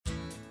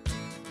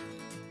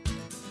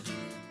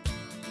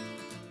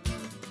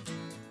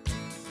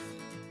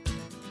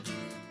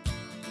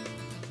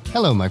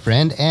Hello, my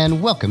friend,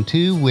 and welcome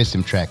to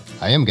Wisdom Trek.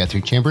 I am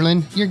Guthrie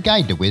Chamberlain, your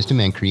guide to wisdom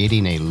and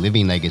creating a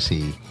living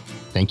legacy.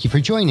 Thank you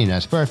for joining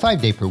us for our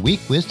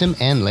 5-day-per-week wisdom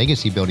and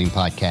legacy building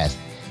podcast.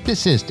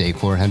 This is day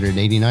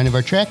 489 of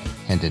our trek,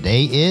 and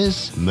today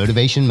is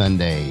Motivation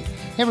Monday.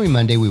 Every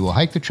Monday, we will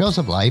hike the trails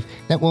of life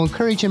that will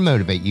encourage and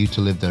motivate you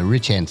to live the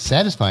rich and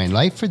satisfying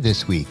life for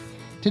this week.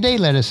 Today,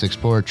 let us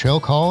explore a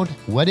trail called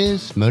What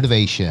is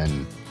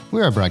Motivation?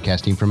 We are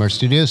broadcasting from our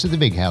studios at the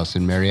Big House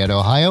in Marietta,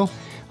 Ohio.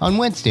 On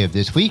Wednesday of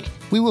this week,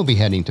 we will be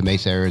heading to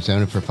Mesa,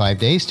 Arizona for 5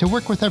 days to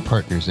work with our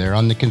partners there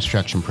on the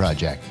construction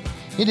project.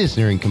 It is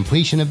nearing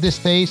completion of this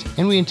phase,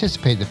 and we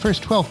anticipate the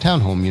first 12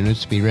 townhome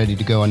units to be ready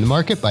to go on the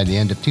market by the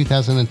end of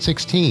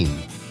 2016.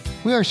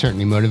 We are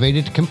certainly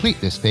motivated to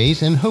complete this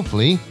phase, and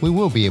hopefully we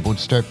will be able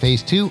to start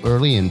phase 2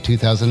 early in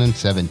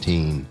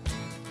 2017.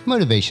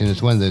 Motivation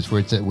is one of those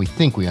words that we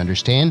think we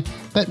understand,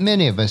 but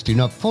many of us do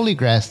not fully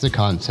grasp the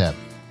concept.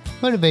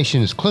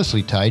 Motivation is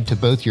closely tied to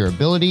both your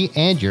ability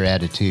and your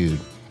attitude.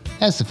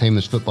 As the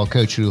famous football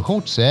coach Lou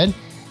Holtz said,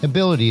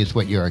 ability is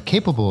what you are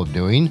capable of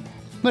doing,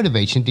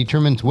 motivation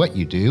determines what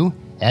you do,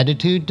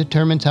 attitude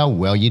determines how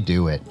well you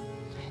do it.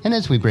 And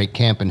as we break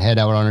camp and head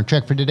out on our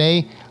trek for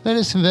today, let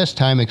us invest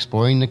time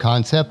exploring the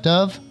concept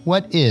of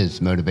what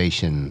is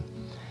motivation.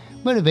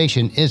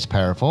 Motivation is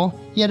powerful,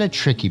 yet a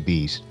tricky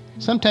beast.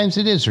 Sometimes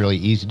it is really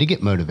easy to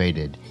get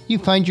motivated. You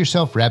find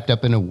yourself wrapped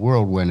up in a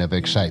whirlwind of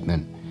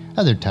excitement.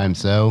 Other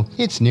times, though,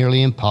 it's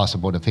nearly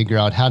impossible to figure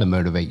out how to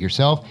motivate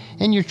yourself,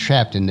 and you're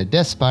trapped in the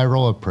death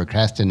spiral of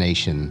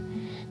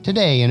procrastination.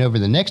 Today, and over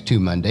the next 2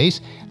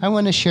 Mondays, I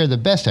want to share the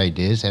best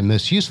ideas and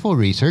most useful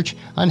research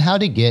on how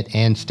to get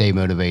and stay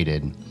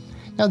motivated.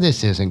 Now,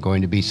 this isn't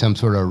going to be some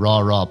sort of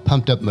rah-rah,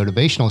 pumped-up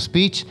motivational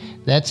speech.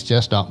 That's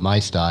just not my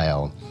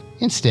style.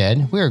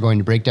 Instead, we are going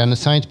to break down the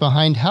science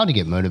behind how to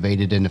get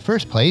motivated in the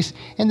first place,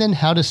 and then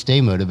how to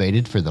stay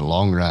motivated for the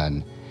long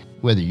run.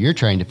 Whether you're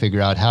trying to figure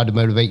out how to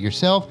motivate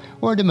yourself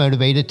or to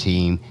motivate a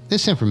team,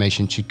 this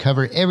information should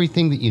cover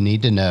everything that you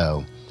need to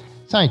know.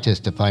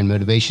 Scientists define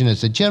motivation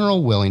as a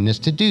general willingness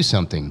to do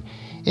something.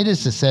 It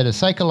is the set of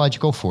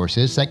psychological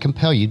forces that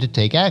compel you to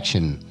take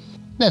action.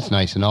 That's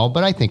nice and all,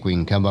 but I think we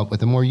can come up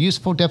with a more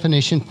useful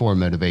definition for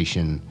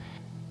motivation.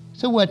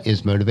 So what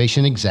is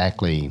motivation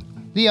exactly?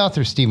 The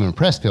author Steven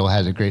Pressfield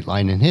has a great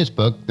line in his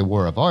book, The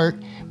War of Art,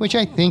 which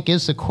I think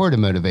is the core to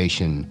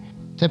motivation.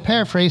 To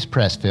paraphrase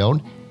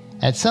Pressfield,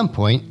 at some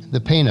point, the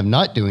pain of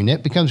not doing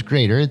it becomes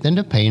greater than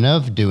the pain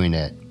of doing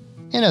it.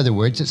 In other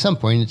words, at some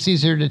point, it's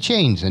easier to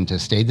change than to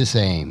stay the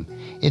same.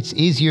 It's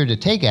easier to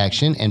take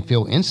action and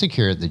feel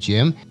insecure at the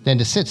gym than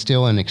to sit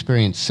still and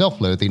experience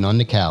self-loathing on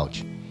the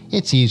couch.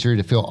 It's easier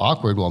to feel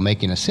awkward while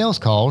making a sales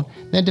call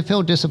than to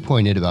feel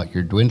disappointed about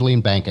your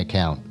dwindling bank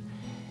account.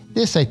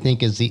 This, I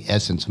think, is the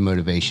essence of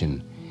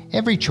motivation.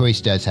 Every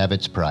choice does have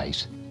its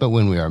price. But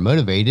when we are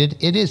motivated,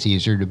 it is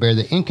easier to bear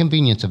the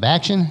inconvenience of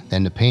action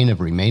than the pain of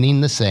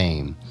remaining the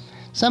same.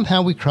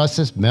 Somehow we cross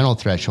this mental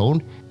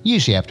threshold,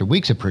 usually after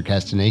weeks of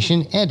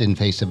procrastination and in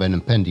face of an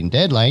impending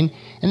deadline,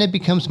 and it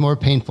becomes more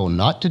painful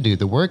not to do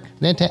the work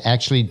than to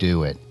actually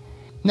do it.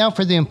 Now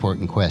for the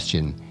important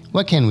question.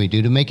 What can we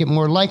do to make it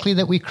more likely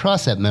that we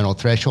cross that mental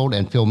threshold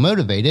and feel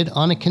motivated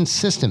on a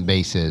consistent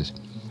basis?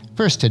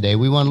 First today,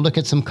 we want to look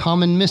at some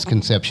common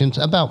misconceptions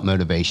about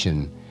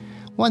motivation.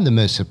 One of the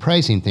most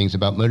surprising things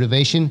about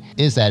motivation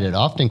is that it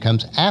often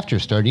comes after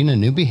starting a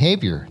new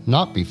behavior,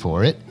 not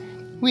before it.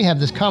 We have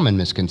this common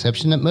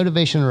misconception that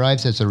motivation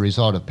arrives as a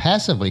result of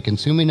passively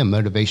consuming a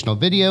motivational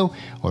video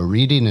or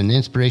reading an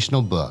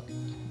inspirational book.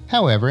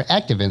 However,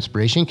 active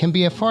inspiration can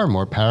be a far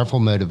more powerful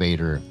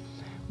motivator.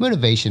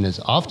 Motivation is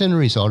often a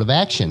result of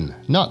action,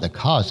 not the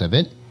cause of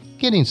it.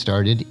 Getting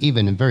started,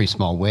 even in very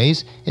small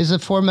ways, is a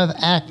form of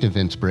active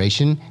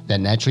inspiration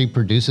that naturally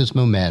produces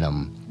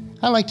momentum.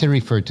 I like to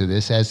refer to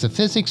this as the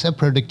physics of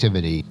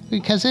productivity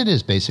because it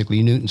is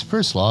basically Newton's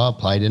first law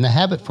applied in a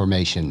habit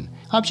formation.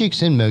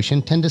 Objects in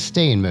motion tend to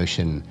stay in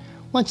motion.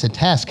 Once a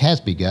task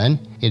has begun,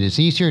 it is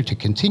easier to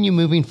continue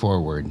moving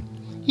forward.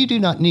 You do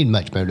not need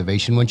much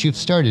motivation once you've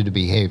started a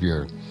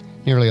behavior.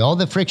 Nearly all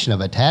the friction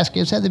of a task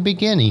is at the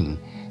beginning.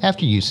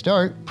 After you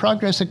start,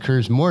 progress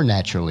occurs more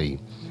naturally.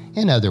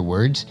 In other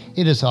words,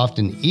 it is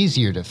often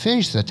easier to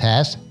finish the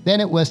task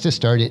than it was to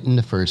start it in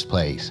the first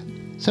place.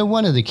 So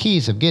one of the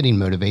keys of getting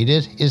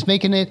motivated is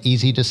making it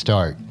easy to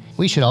start.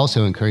 We should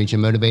also encourage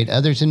and motivate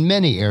others in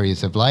many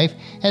areas of life,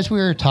 as we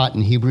are taught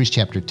in Hebrews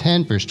chapter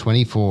 10, verse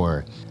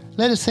 24.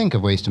 Let us think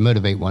of ways to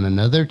motivate one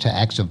another to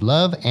acts of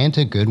love and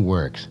to good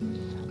works.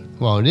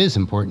 While it is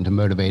important to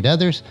motivate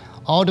others,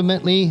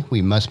 ultimately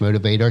we must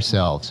motivate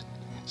ourselves.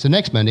 So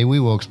next Monday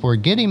we will explore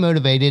getting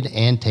motivated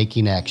and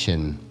taking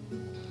action.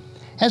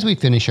 As we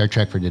finish our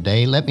trek for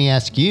today, let me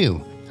ask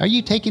you, are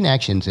you taking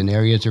actions in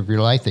areas of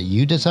your life that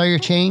you desire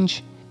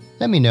change?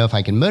 Let me know if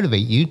I can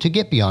motivate you to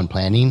get beyond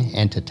planning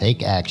and to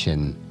take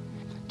action.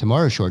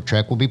 Tomorrow's short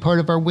trek will be part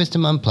of our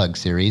Wisdom Unplugged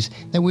series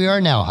that we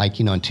are now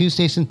hiking on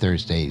Tuesdays and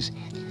Thursdays.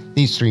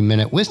 These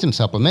 3-minute wisdom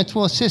supplements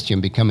will assist you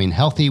in becoming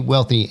healthy,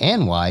 wealthy,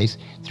 and wise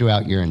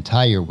throughout your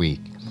entire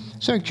week.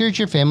 So encourage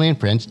your family and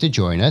friends to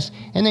join us,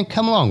 and then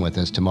come along with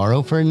us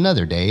tomorrow for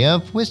another day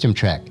of Wisdom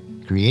Trek,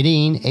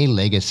 creating a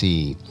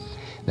legacy.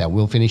 That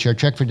will finish our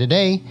trek for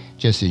today.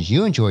 Just as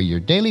you enjoy your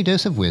daily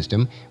dose of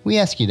wisdom, we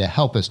ask you to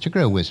help us to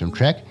grow Wisdom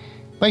Trek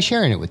by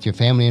sharing it with your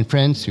family and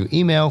friends through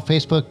email,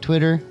 Facebook,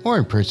 Twitter, or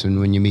in person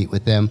when you meet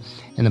with them,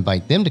 and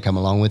invite them to come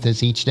along with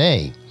us each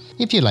day.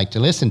 If you'd like to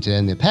listen to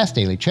any of the past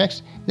daily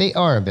treks, they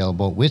are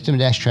available at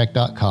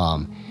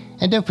wisdom-trek.com.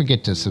 And don't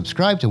forget to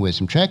subscribe to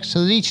Wisdom Trek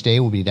so that each day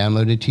will be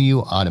downloaded to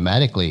you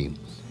automatically.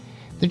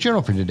 The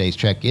journal for today's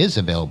trek is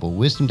available at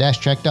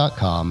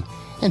wisdom-trek.com.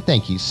 And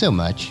thank you so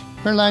much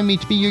for allowing me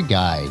to be your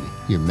guide,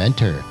 your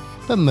mentor,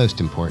 but most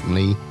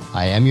importantly,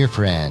 I am your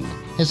friend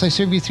as I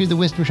serve you through the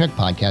Wisdom Trek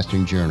podcast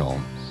and journal.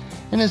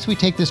 And as we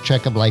take this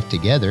trek of life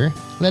together,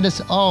 let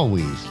us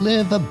always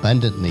live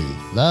abundantly,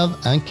 love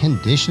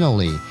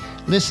unconditionally,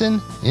 listen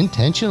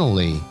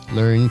intentionally,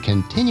 learn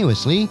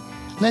continuously,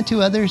 lend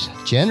to others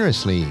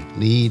generously,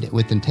 lead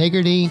with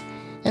integrity,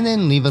 and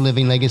then leave a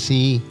living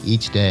legacy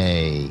each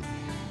day.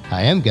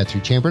 I am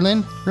Guthrie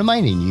Chamberlain,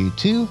 reminding you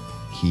to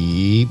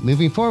keep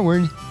moving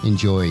forward,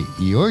 enjoy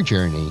your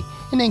journey,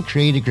 and then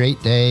create a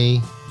great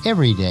day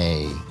every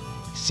day.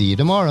 See you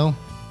tomorrow.